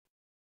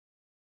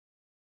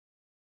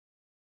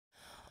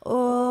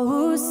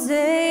Oh,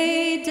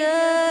 say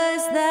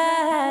does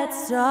that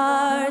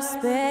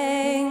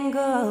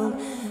star-spangled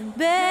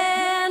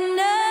banner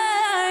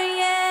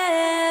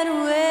yet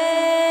wave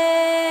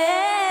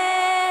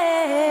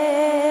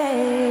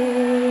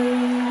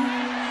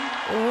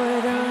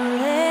o'er the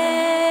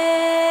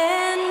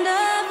land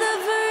of the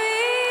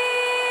free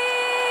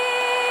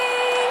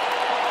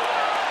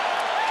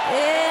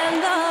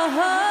and the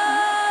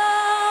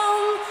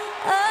home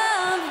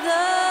of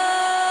the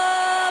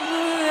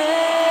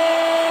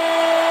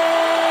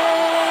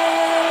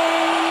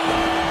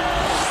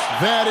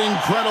That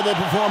incredible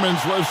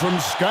performance was from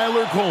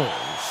Skylar Cole,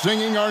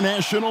 singing our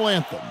national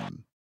anthem.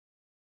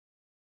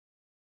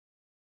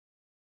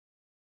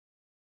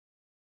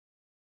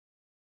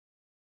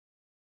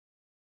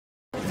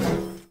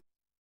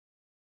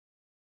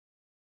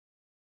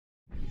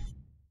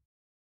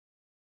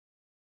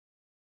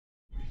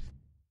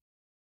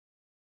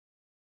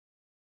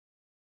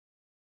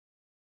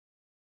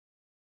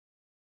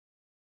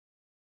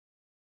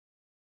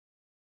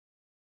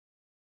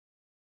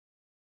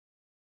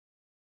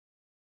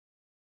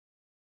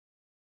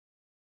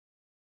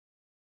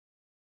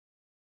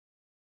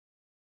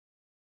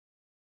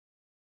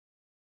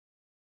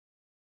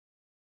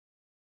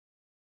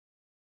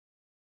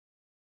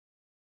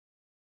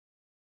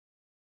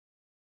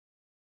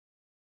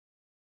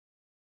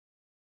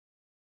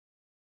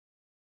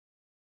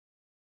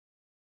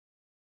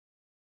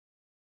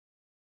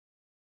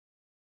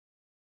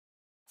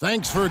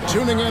 Thanks for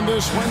tuning in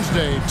this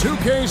Wednesday.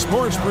 2K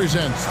Sports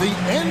presents the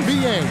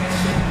NBA.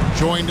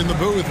 Joined in the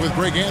booth with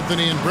Greg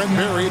Anthony and Brent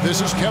Barry, this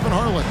is Kevin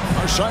Harlan.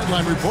 Our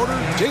sideline reporter,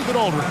 David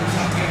Aldridge.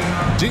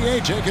 DA,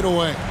 take it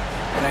away.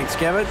 Thanks,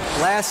 Kevin.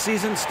 Last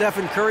season,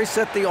 Stephen Curry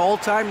set the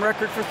all-time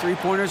record for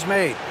three-pointers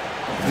made.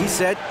 He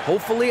said,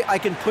 hopefully I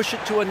can push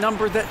it to a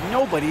number that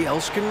nobody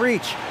else can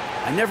reach.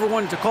 I never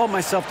wanted to call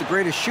myself the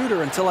greatest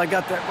shooter until I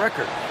got that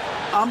record.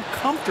 I'm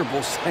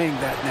comfortable saying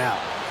that now.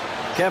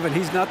 Kevin,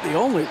 he's not the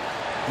only.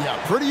 Yeah,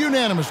 pretty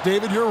unanimous,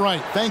 David. You're right.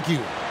 Thank you.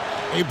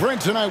 Hey, Brent,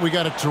 tonight we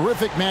got a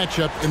terrific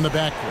matchup in the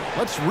backcourt.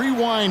 Let's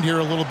rewind here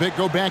a little bit,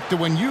 go back to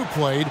when you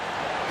played.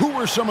 Who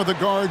were some of the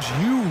guards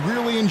you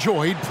really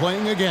enjoyed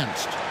playing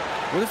against?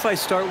 What if I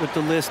start with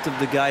the list of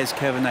the guys,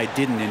 Kevin, I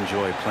didn't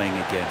enjoy playing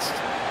against?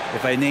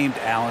 If I named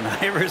Allen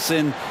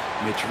Iverson,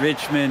 Mitch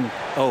Richmond,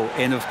 oh,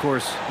 and of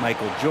course,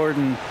 Michael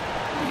Jordan.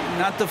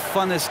 Not the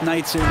funnest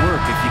nights at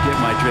work, if you get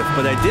my drift,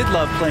 but I did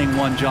love playing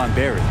one John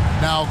Barry.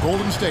 Now,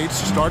 Golden State's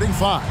starting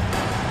five.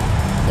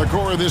 The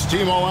core of this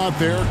team all out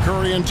there,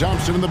 Curry and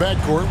Thompson in the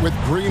backcourt with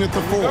Green at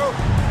the 4.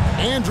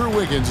 Andrew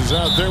Wiggins is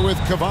out there with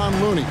Kevon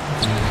Looney.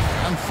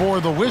 And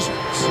for the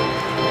Wizards,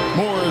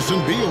 Morris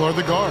and Beal are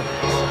the guards.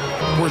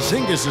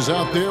 Porzingis is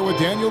out there with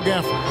Daniel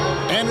Gafford.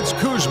 And it's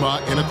Kuzma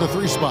in at the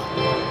 3 spot.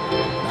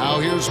 Now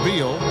here's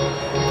Beal.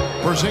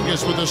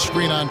 Porzingis with a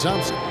screen on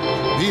Thompson.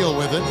 Beal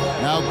with it.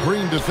 Now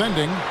Green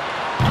defending.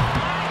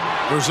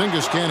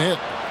 Porzingis can't hit.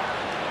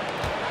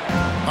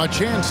 A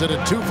chance at a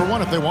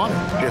 2-for-1 if they want it.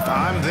 If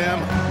I'm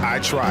them, I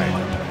try it.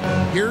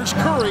 Here's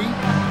Curry.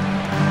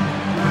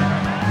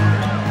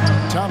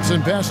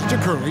 Thompson passes to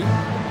Curry.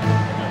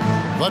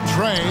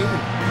 Latrey.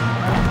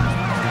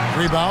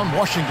 Rebound,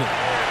 Washington.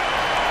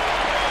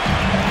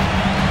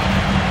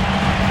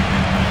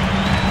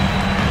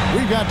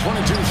 We've got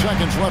 22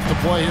 seconds left to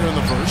play here in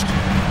the first.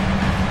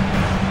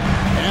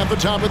 At the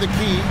top of the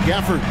key,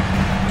 Gafford.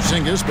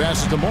 Porzingis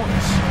passes to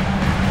Morris.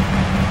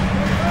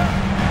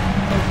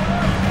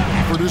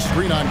 For this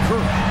screen on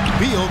Curry.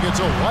 Beal gets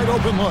a wide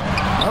open look.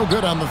 No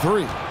good on the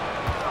 3.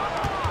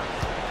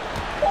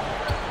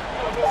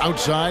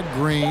 Outside,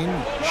 Green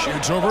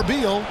shoots over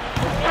Beal.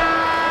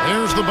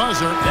 There's the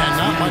buzzer, and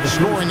not much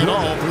scoring at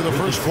all through the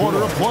first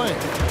quarter of play.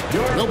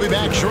 We'll be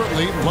back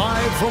shortly,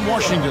 live from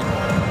Washington.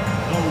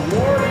 The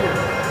Warriors,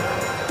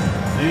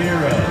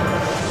 0.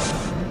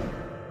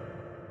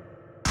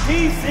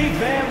 DC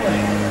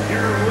family,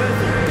 your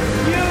Wizards.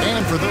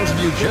 And for those of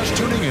you just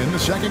tuning in, the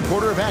second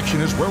quarter of action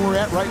is where we're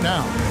at right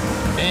now.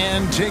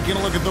 And taking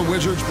a look at the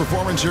Wizards'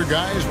 performance here,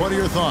 guys, what are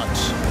your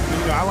thoughts?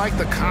 You know, I like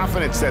the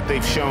confidence that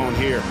they've shown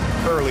here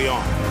early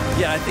on.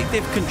 Yeah, I think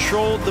they've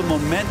controlled the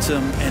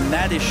momentum, and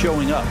that is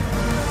showing up.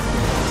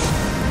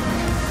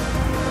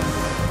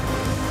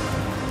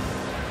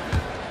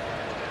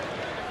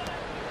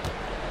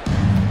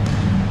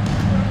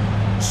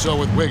 So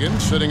with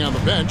Wiggins sitting on the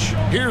bench,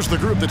 here's the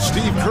group that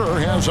Steve Kerr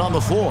has on the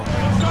floor.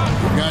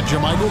 We've got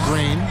JaMychal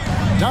Green,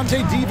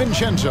 Dante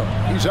DiVincenzo.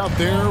 He's out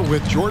there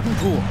with Jordan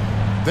Poole.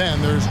 Then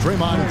there's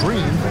Draymond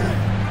Green,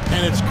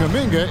 and it's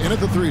Kuminga in at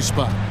the 3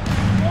 spot.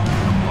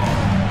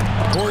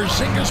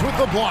 Porzingis with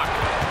the block.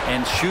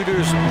 And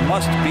shooters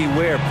must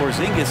beware.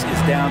 Porzingis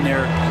is down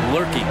there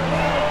lurking.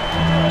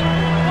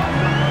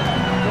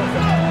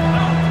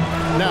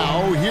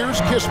 Now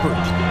here's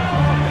Kispert.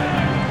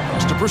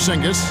 Pass to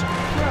Porzingis.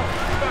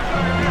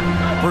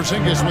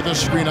 Porzingis with a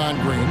screen on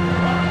Green.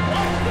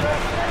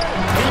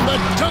 And the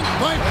dunk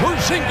by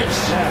Porzingis.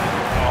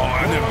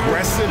 Oh, an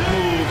aggressive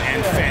move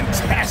and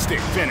fantastic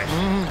finish.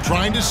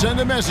 Trying to send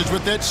a message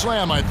with that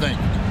slam, I think.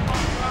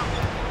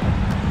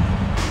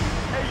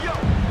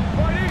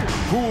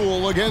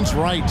 Poole against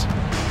Wright.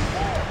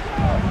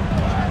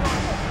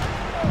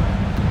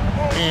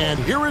 And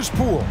here is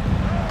Poole.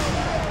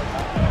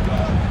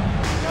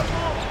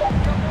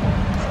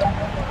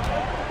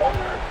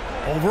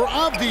 Over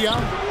Avdia.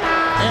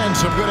 And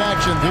some good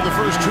action through the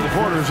first 2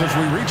 quarters as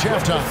we reach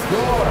halftime.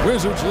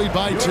 Wizards lead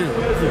by 2.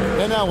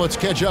 And now let's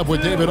catch up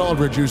with David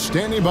Aldridge, who's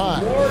standing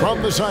by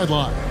from the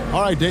sideline.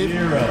 All right, Dave.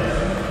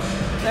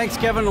 Thanks,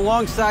 Kevin.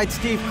 Alongside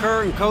Steve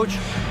Kerr and Coach,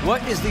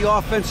 what is the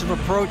offensive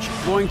approach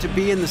going to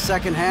be in the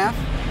second half?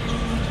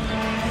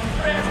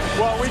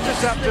 Well, we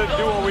just have to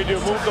do what we do,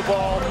 move the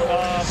ball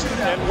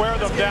and wear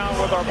them down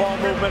with our ball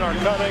movement, our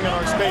cutting, and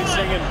our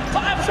spacing,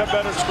 and set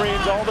better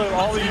screens, all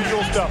the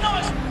usual stuff.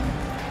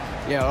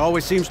 Yeah, it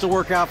always seems to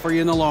work out for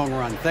you in the long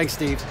run. Thanks,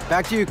 Steve.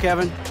 Back to you,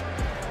 Kevin.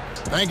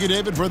 Thank you,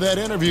 David, for that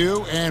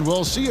interview, and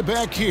we'll see you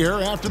back here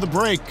after the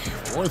break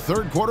for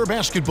third quarter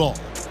basketball.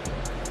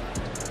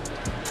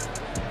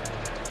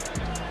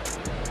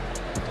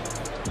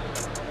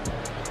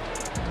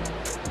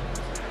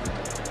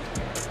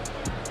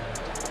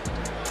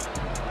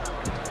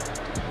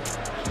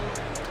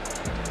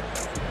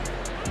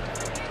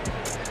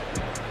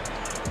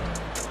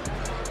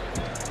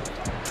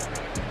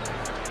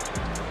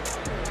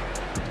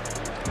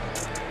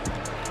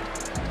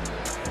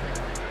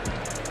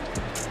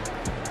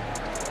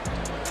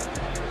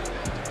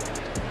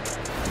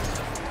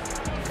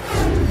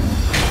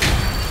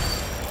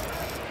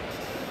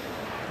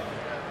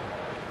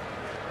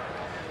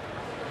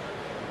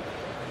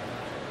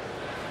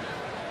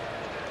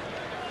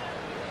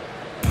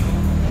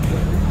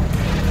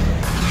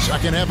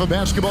 Second half of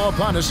basketball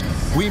upon us.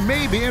 We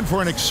may be in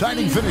for an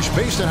exciting finish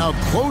based on how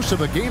close of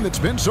a game it's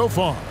been so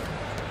far.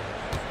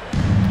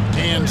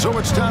 And so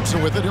it's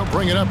Thompson with it. He'll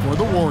bring it up for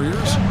the Warriors.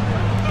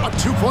 A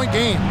 2-point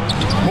game.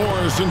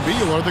 Morris and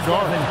Beal are the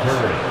guard.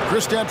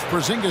 Kristaps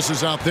Porzingis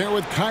is out there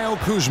with Kyle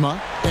Kuzma.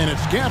 And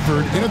it's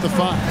Gafford in at the 5.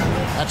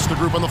 That's the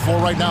group on the floor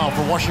right now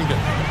for Washington.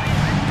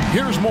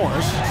 Here's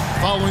Morris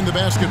following the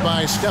basket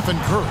by Stephen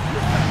Curry.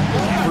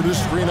 For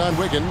this screen on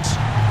Wiggins.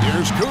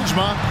 Here's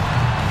Kuzma.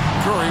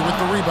 Curry with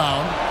the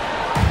rebound.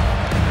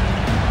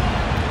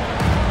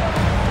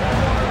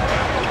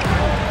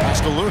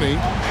 Pass to Looney.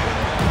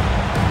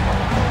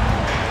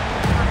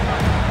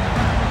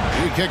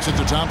 He kicks it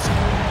to Thompson.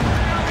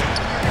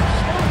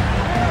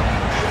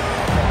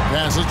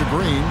 Passes to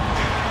Green.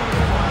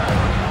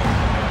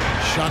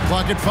 Shot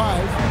clock at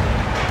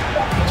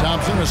 5.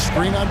 Thompson, a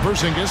screen on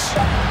Porzingis.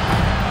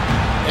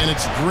 And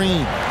it's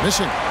Green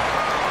missing.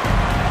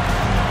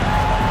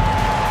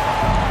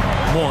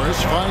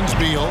 Morris finds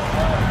Beal.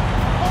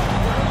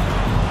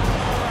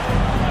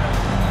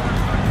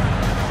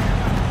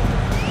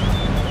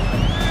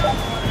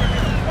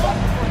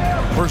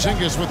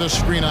 Porzingis with a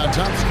screen on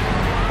Thompson.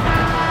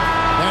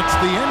 That's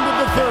the end of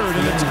the third,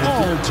 and it's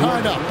all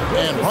tied up.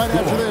 And right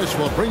after this,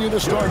 we'll bring you the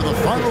start of the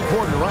final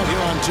quarter right here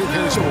on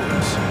 2K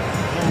Sports.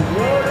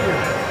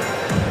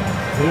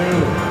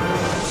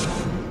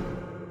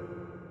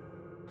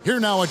 Here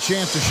now a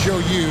chance to show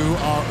you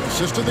our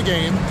assist of the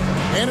game,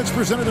 and it's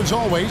presented as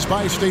always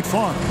by State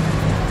Farm.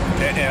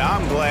 And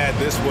I'm glad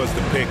this was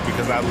the pick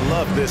because I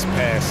love this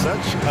pass.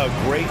 Such a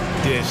great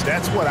dish.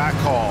 That's what I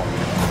call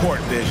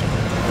court vision.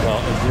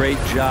 Well, a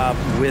great job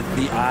with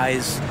the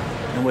eyes.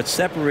 And what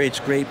separates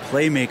great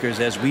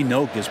playmakers, as we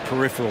know, is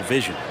peripheral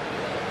vision.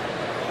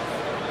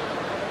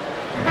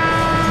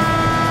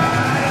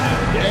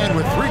 And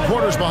with 3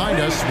 quarters behind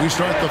us, we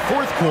start the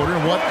fourth quarter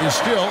in what is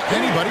still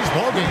anybody's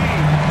ballgame.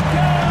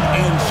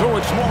 And so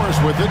it's Morris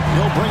with it.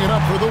 He'll bring it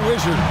up for the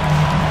Wizards.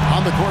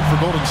 On the court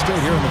for Golden State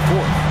here in the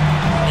fourth.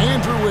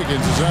 Andrew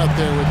Wiggins is out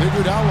there with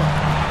Iguodala.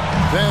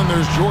 Then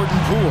there's Jordan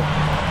Poole.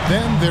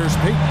 Then there's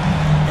Peyton.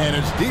 And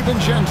it's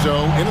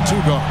DiVincenzo in a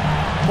 2-guard.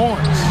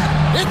 Morris.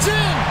 It's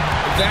in!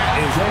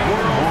 That is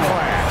world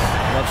class.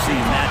 Love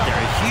seeing that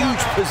there. A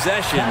huge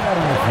possession,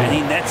 and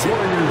he nets it.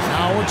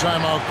 Now a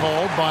timeout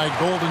called by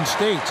Golden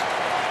State.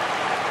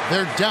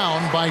 They're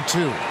down by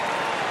 2.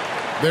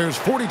 There's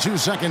 42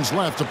 seconds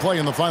left to play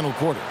in the final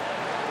quarter.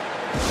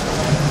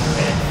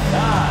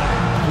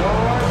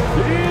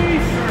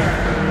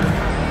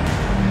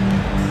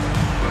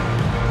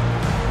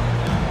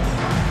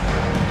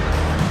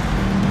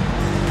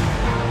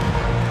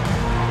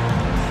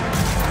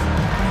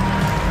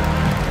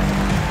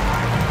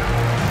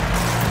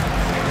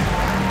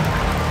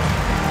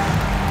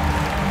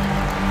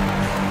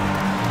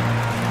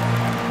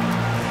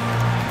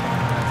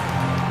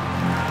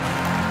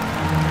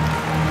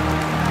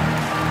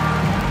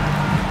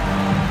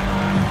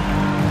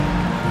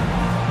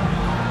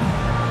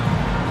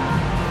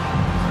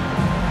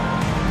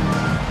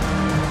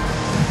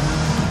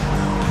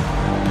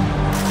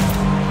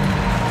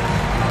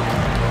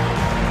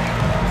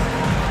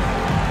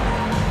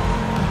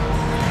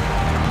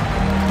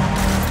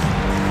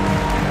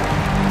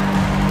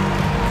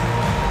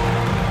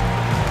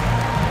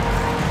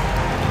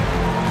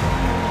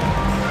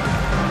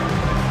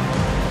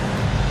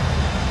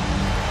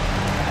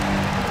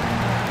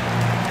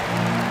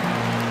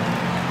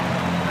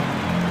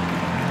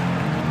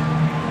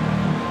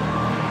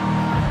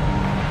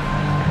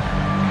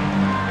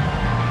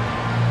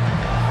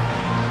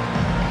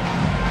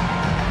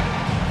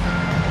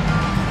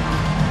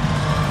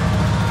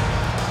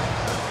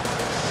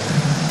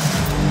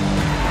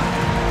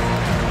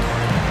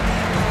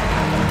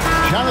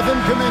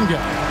 Jonathan Kuminga.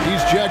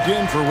 He's checked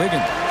in for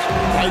Wiggins.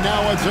 Right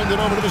now, let's send it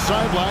over to the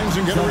sidelines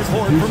and get a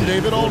report from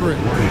David Aldridge.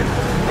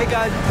 Hey,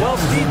 guys. Well,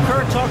 Steve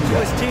Kerr talked to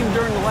his team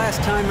during the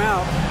last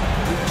timeout.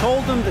 He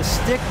told them to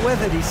stick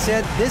with it. He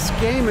said, this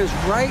game is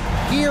right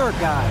here,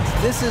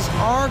 guys. This is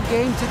our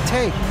game to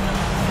take.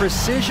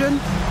 Precision,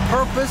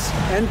 purpose,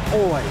 and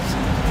poise.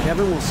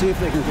 Kevin, we'll see if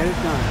they can get it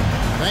done.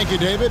 Thank you,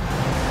 David.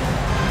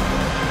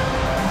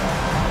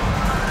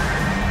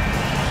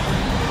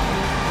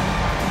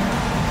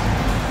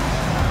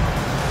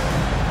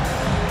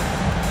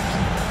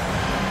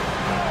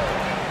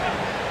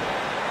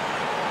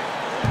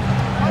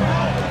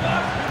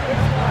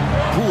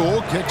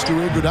 Poole kicks to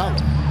Iguodala.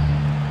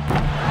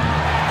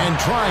 And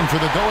trying for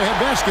the go-ahead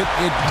basket.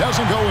 It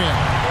doesn't go in.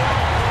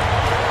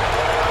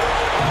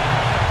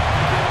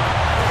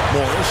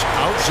 Morris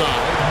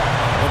outside.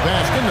 The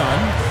basket,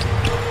 none.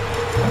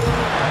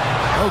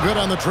 No good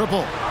on the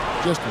triple.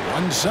 Just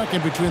 1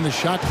 second between the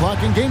shot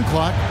clock and game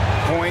clock.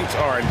 Points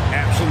are an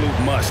absolute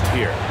must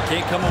here.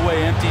 Can't come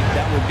away empty.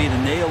 That would be the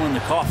nail in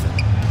the coffin.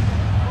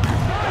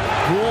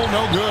 Poole,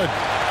 no good.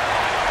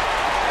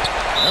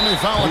 And they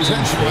foul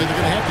intentionally. They're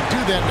going to have to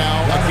do that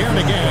now again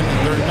and again.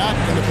 They're not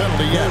in the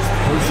penalty yet.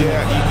 Yeah,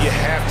 you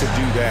have to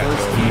do that,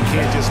 though. You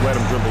can't just let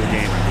them dribble the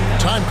game.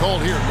 Time called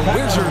here. The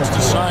Wizards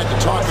decide to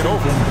talk it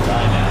over.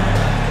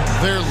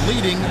 They're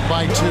leading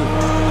by 2.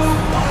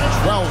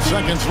 12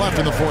 seconds left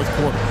in the fourth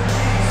quarter.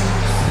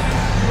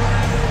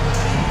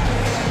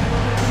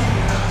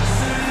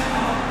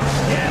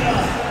 Get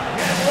up,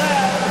 get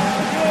loud,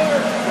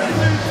 your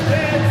Wizards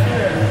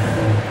dancer.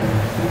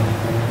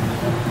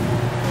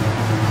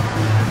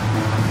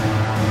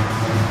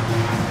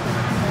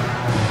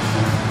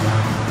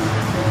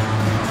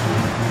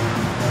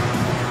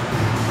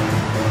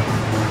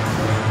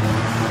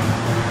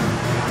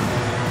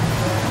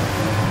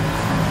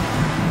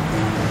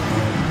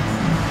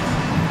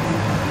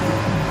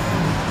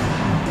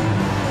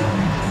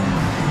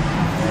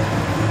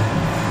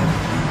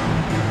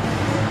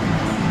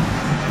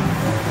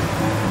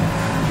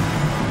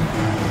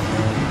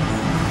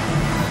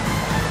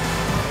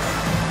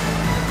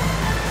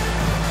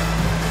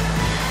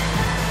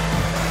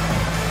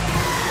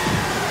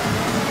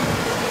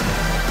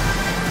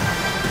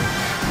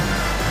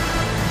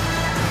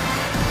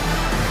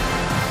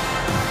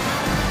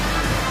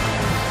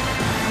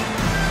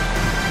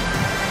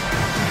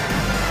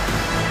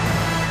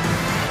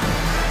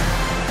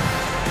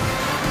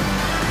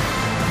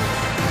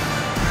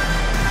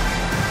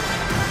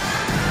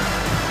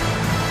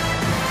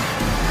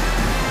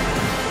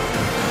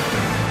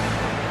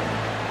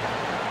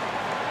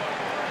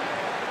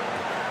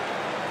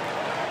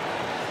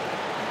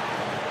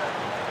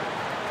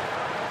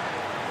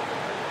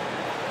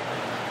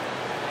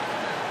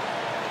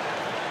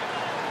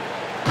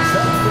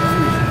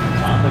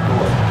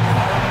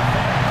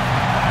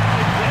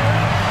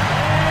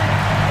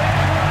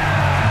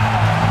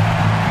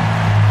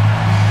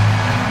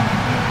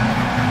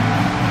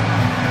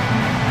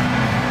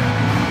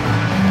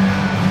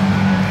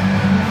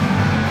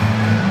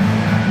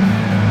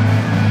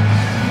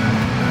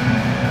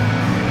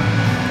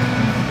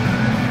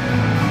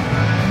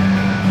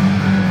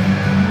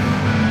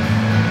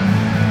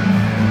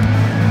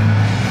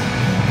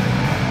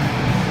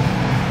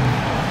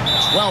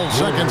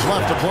 Seconds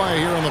left to play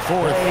here in the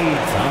fourth.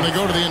 And they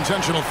go to the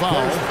intentional foul.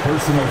 First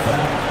personal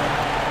foul.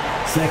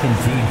 Second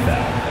team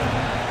foul.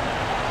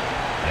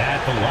 At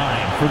the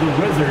line for the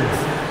Wizards,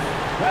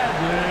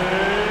 Bradley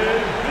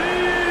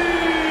Beal.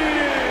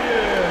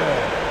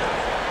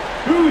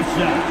 2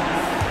 shots.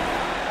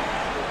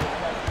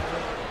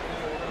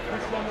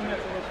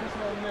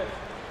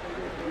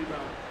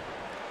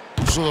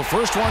 So the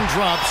first one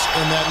drops,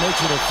 and that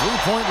makes it a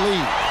 3-point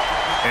lead.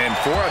 And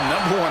for a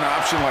number 1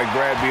 option like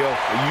Brad Beal,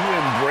 you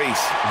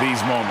embrace these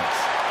moments.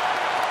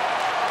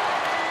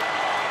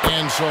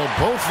 And so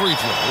both free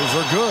throws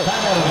are good.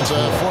 It's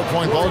a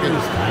 4-point ball game.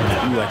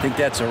 Ooh, I think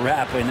that's a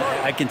wrap. And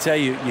I can tell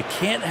you, you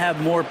can't have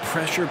more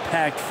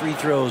pressure-packed free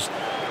throws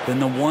than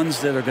the ones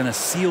that are going to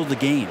seal the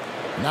game.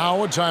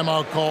 Now a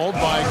timeout called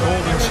by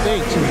Golden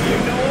State.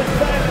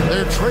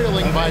 They're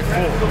trailing by 4.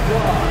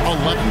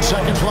 11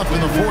 seconds left in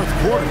the fourth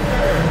quarter.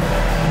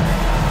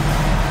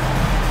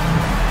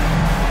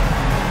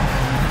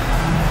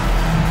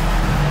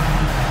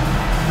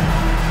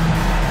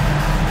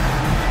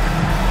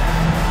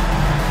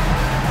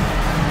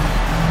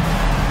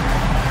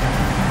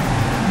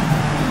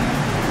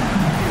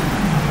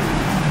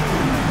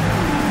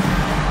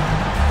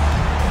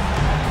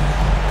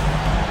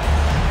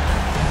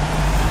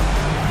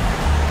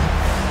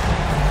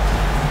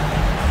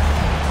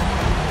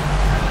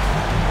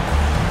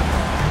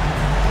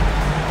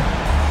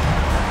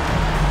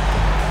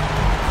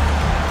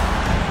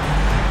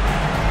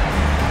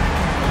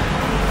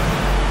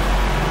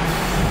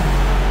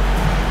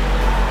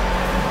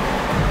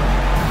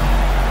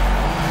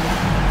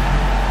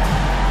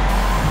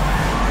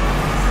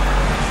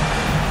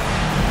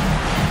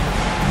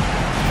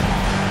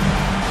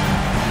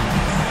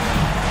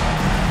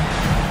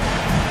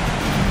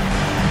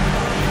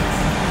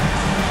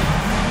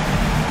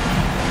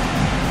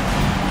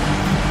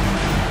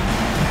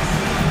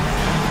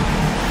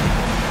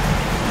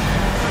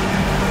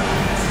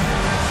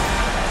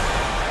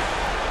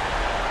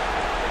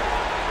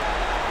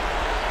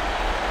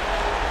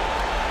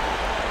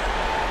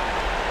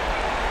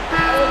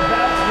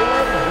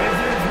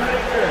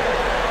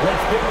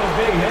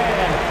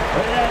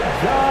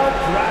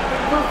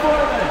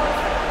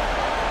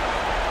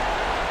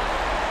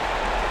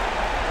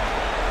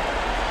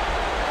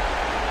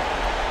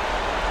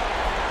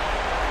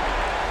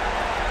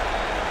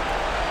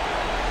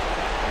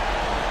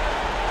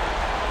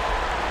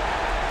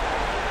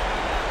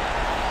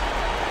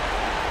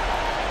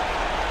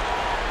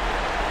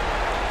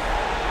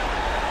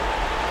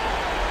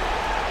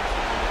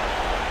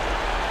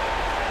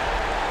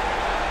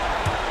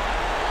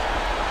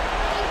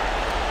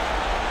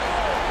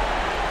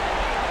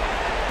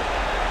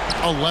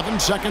 11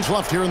 seconds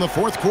left here in the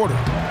fourth quarter.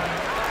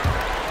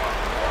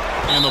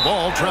 And the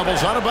ball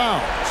travels out of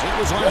bounds. It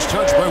was last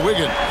touched by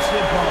Wiggins.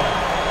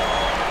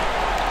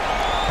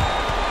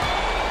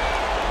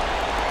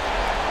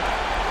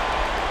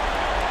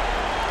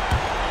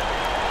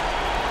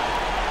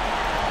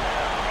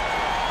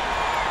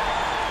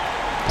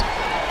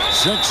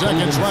 6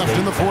 seconds left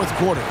in the fourth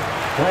quarter.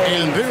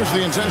 And there's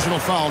the intentional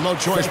foul. No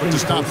choice but to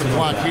stop the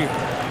clock here.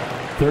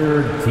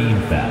 Third team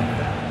foul.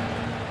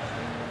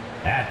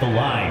 At the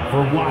line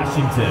for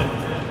Washington,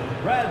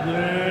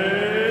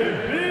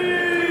 Bradley Beal.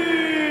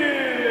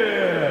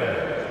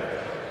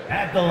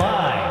 At the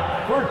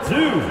line for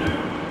 2.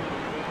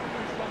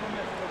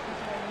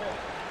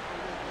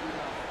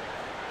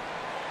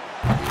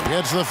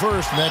 Gets the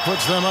first, and that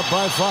puts them up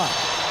by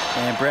 5.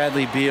 And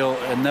Bradley Beal,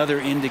 another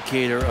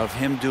indicator of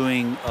him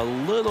doing a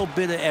little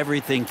bit of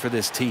everything for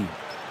this team.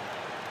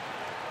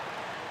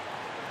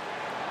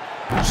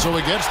 So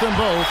he gets them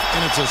both,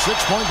 and it's a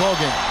 6-point ball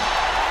game.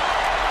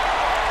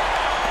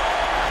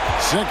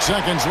 6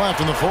 seconds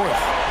left in the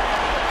fourth.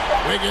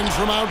 Wiggins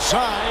from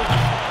outside.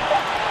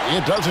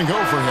 It doesn't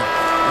go for him.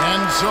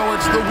 And so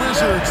it's the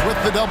Wizards with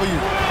the W.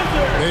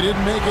 They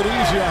didn't make it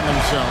easy on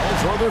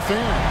themselves or their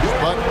fans,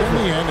 but in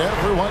the end,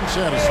 everyone's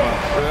satisfied.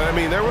 I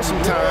mean, there were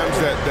some times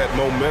that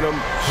momentum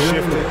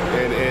shifted,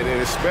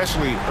 and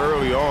especially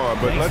early on,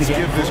 but let's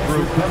give this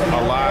group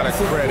a lot of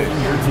credit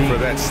for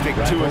that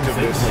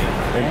stick-to-itiveness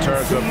in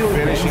terms of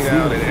finishing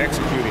out and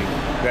executing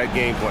that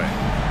game plan.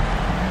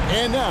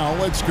 And now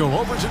let's go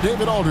over to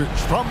David Aldridge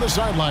from the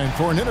sideline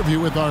for an interview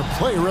with our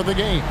player of the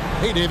game.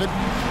 Hey, David.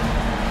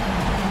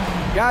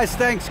 Guys,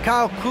 thanks.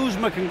 Kyle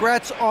Kuzma,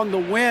 congrats on the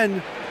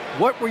win.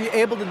 What were you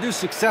able to do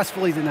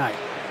successfully tonight?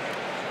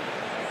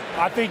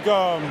 I think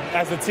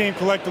as a team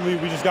collectively,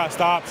 we just got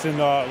stops and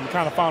we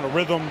kind of found a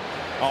rhythm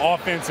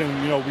offense, and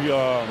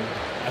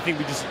I think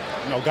we just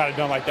got it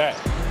done like that.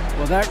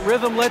 Well, that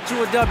rhythm led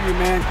to a W,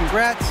 man.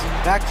 Congrats.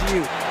 Back to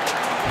you.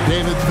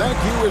 David, thank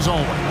you as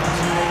always.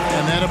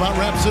 And that about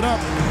wraps it up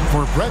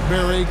for Brent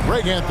Barry,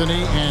 Greg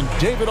Anthony, and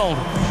David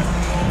Aldridge.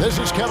 This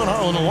is Kevin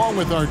Harlan along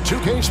with our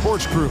 2K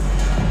Sports crew.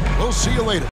 We'll see you later.